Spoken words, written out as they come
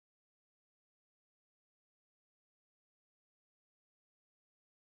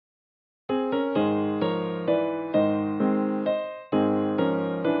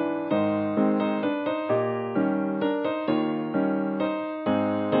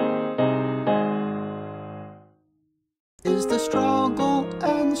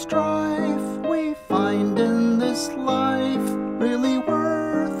strife we find in this life really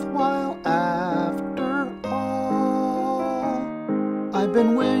worthwhile after all. I've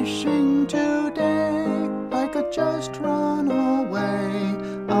been wishing today I could just run away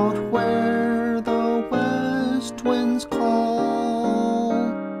out where the west winds call.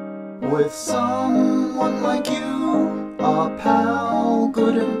 With someone like you, a pal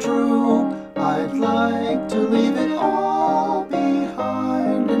good and true, I'd like to leave it all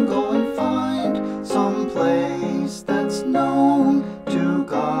behind and go and find some place that's known to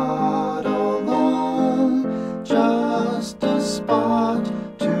God alone. Just a spot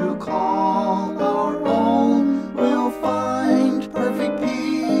to call our own. We'll find perfect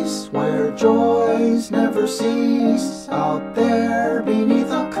peace where joys never cease, out there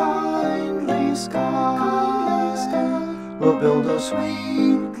beneath a kindly sky. We'll build a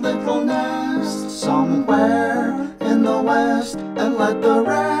sweet little nest somewhere in the west and let the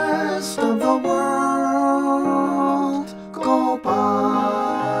rest of the world go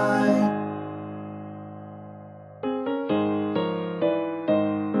by.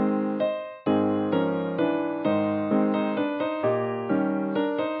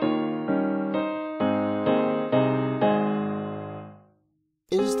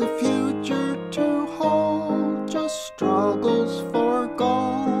 Is the future to hold just struggles for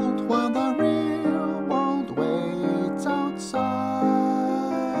gold while the real world waits outside?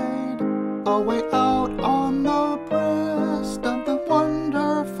 Away out on the breast of the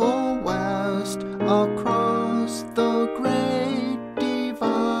wonderful west, across the great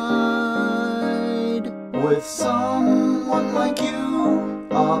divide. With someone like you,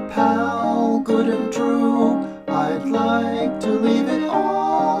 a pal good and true, I'd like to leave it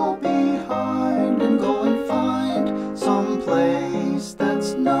all behind and go and find some place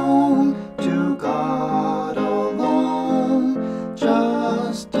that's known to God alone.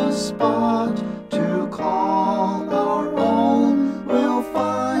 Just a spot to call our own. We'll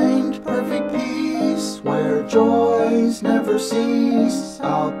find perfect peace where joys never cease,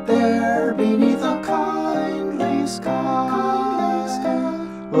 out there beneath a kindly sky.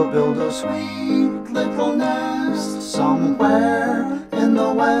 We'll build a sweet little nest somewhere in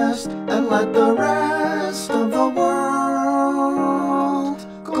the west and let the rest of the world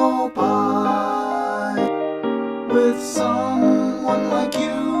go by. With someone like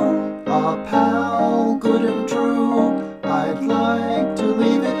you, a pal good and true, I'd like to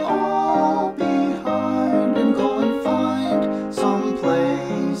leave it all behind and go and find some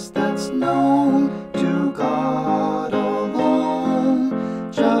place that's known to God alone.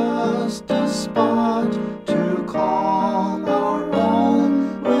 Just a spot to call our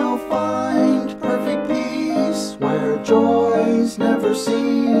own. We'll find perfect peace where joys never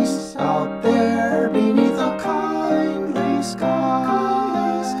cease, out there beneath a kindly sky.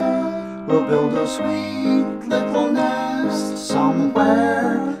 We'll build a sweet little nest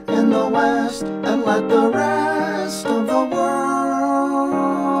somewhere in the west and let the rest